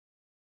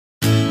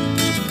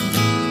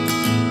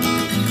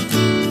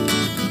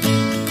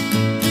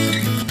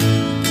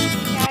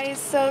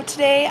So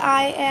today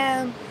I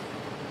am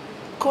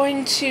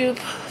going to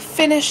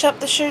finish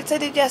up the shirts I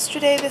did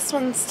yesterday. This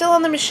one's still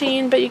on the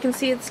machine, but you can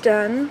see it's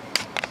done.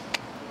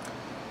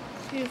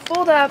 To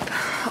fold up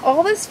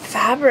all this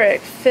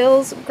fabric,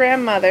 Phil's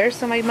grandmother,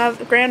 so my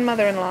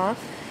grandmother-in-law,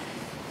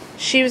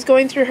 she was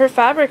going through her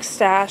fabric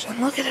stash,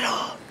 and look at it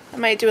all. I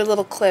might do a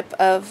little clip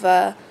of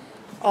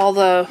all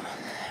the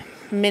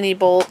mini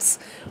bolts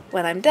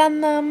when I'm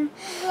done them.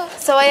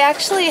 So I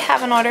actually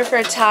have an order for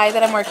a tie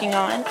that I'm working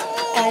on,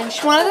 and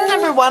she wanted a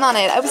number 1 on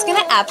it. I was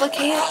gonna applique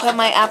it, but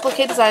my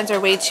applique designs are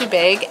way too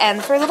big,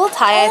 and for a little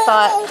tie I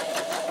thought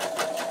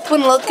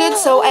wouldn't look good,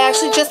 so I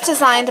actually just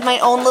designed my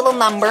own little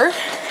number,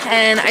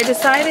 and I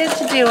decided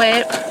to do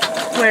it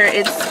where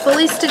it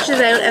fully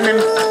stitches out and then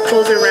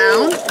goes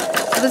around.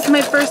 So this is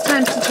my first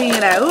time stitching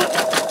it out.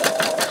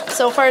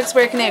 So far it's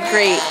working out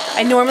great.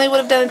 I normally would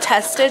have done a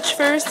test stitch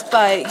first,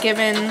 but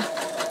given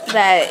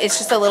that it's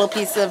just a little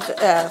piece of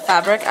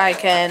fabric, I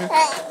can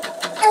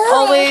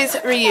always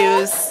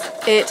reuse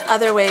it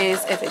other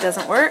ways if it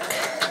doesn't work.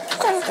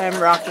 So I'm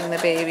rocking the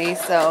baby,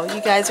 so you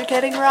guys are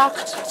getting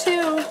rocked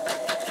too.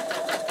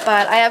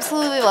 But I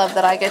absolutely love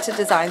that I get to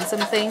design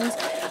some things.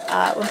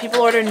 When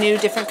people order new,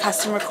 different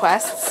custom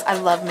requests, I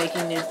love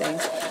making new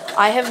things.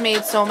 I have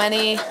made so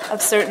many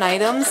of certain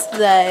items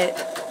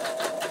that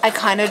I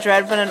kind of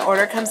dread when an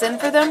order comes in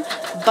for them,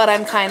 but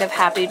I'm kind of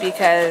happy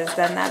because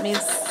then that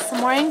means some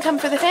more income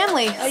for the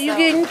family. Are you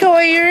getting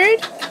tired?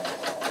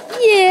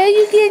 Yeah,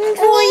 you getting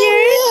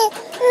tired?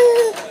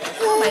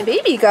 Oh, my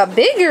baby got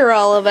bigger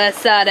all of a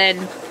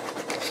sudden.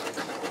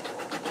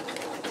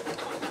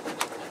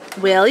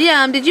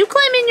 William, did you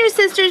climb in your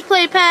sister's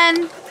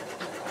playpen?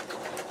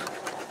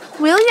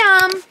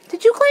 William,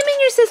 did you climb in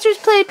your sister's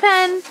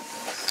playpen?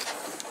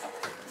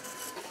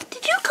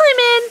 Did you climb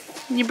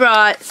in? You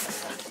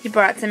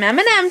brought some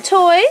M&M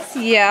toys.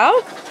 Yeah.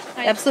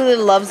 He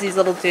absolutely loves these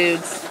little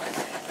dudes.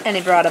 And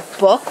he brought a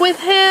book with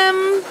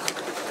him.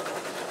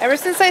 Ever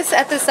since I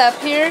set this up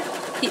here,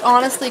 he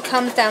honestly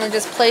comes down and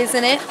just plays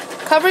in it,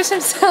 covers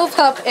himself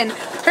up in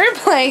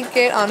her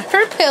blanket on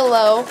her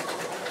pillow.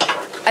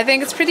 I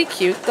think it's pretty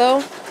cute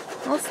though.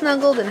 All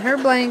snuggled in her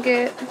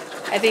blanket.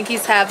 I think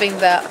he's having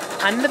the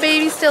I'm the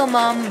baby still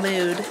mom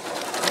mood.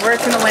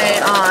 Working away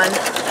on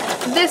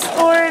this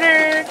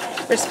order,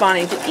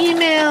 responding to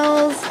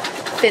emails,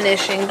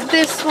 finishing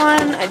this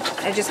one.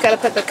 I just got to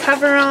put the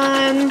cover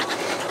on,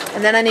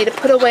 and then I need to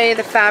put away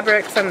the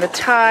fabric from the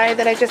tie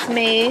that I just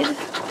made.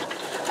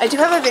 I do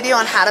have a video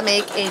on how to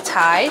make a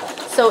tie,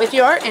 so if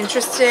you are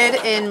interested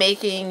in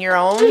making your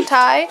own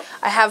tie,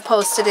 I have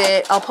posted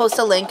it. I'll post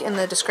a link in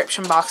the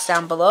description box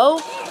down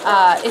below.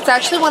 It's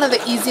actually one of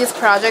the easiest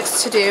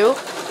projects to do.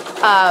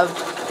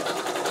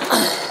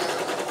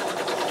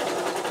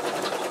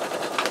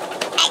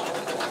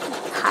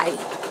 Hi.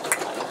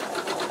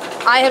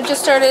 I have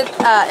just started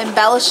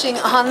embellishing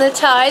on the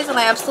ties, and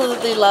I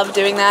absolutely love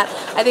doing that.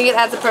 I think it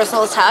adds a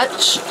personal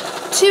touch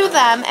to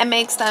them and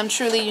makes them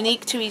truly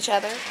unique to each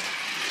other.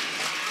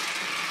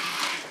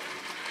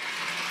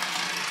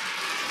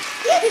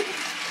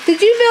 Did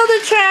you build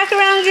a track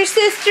around your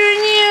sister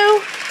and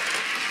you?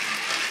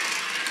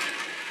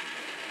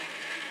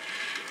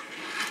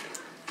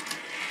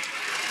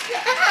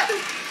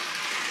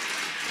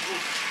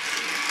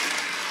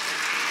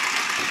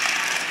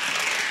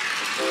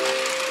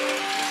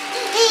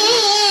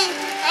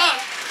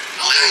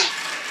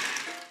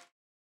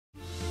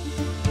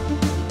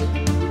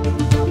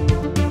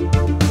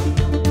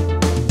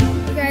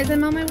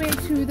 I'm on my way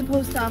to the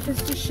post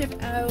office to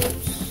ship out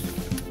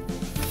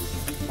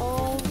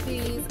all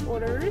these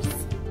orders.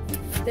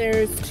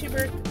 There's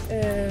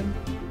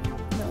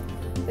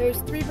there's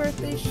 3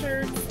 birthday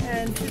shirts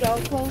and 2 doll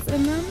clothes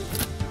in them.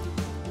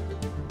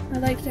 I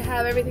like to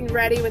have everything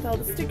ready with all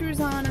the stickers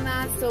on and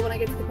that, so when I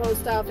get to the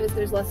post office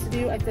there's less to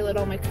do. I fill out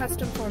all my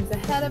custom forms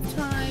ahead of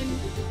time.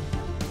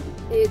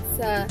 It's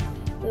the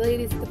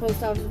ladies at the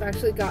post office have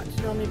actually got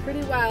to know me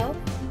pretty well.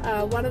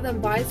 One of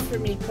them buys for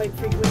me quite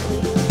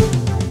frequently.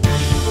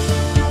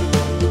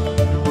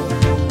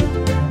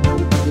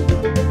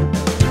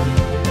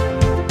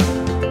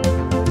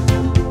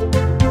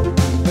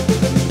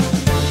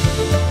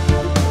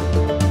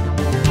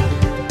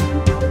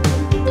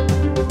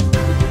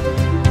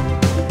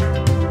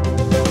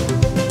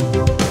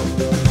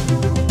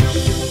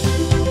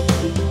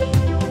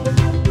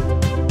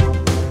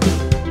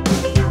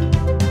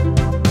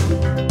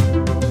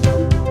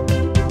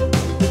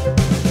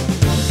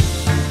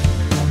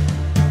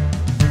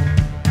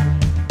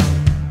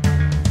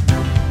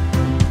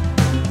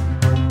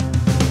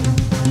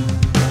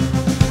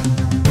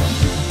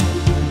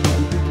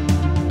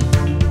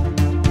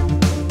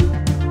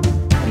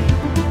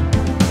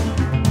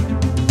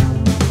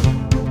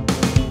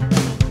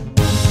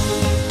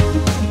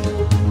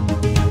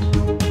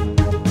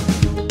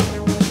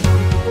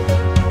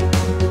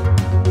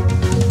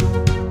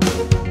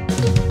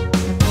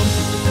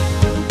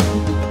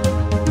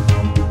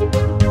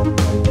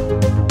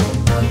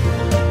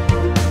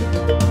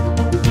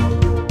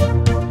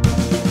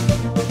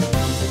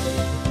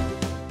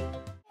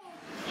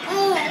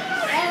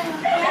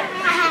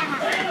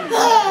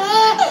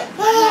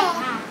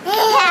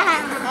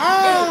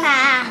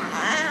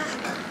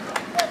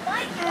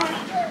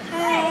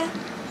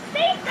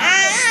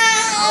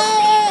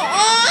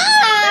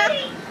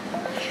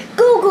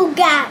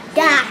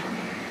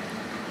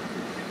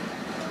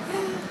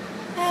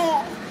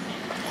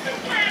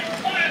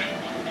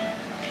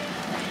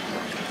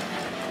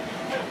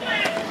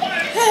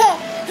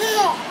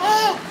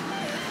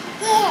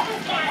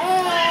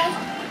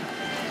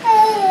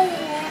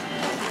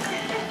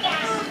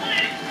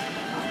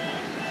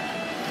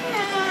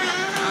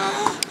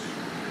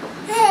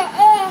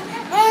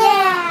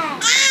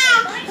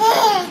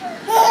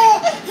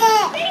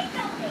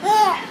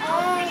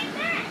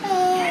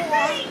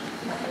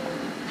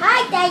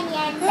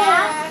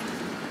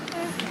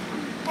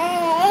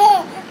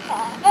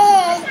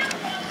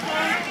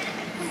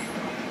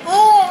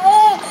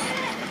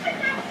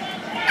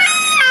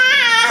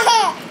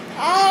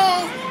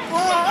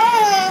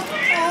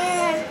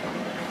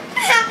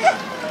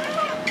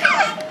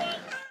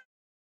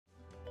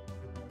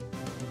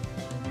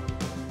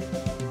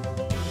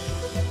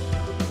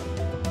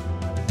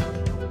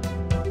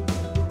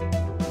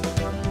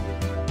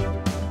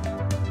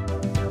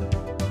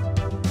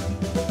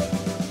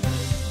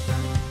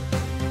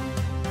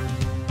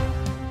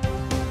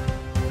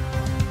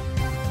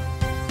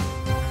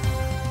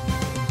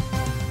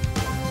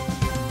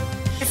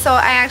 so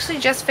I actually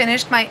just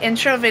finished my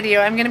intro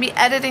video. I'm going to be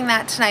editing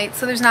that tonight,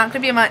 so there's not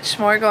going to be much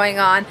more going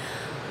on.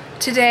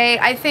 Today,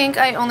 I think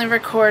I only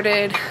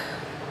recorded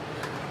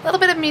a little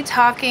bit of me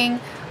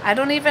talking. I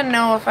don't even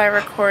know if I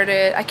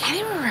recorded, I can't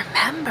even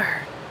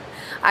remember.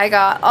 I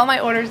got all my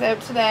orders out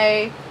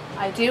today.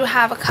 I do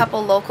have a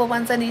couple local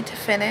ones I need to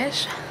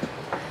finish.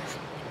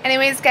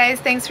 Anyways guys,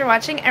 thanks for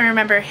watching, and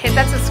remember, hit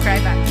that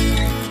subscribe button.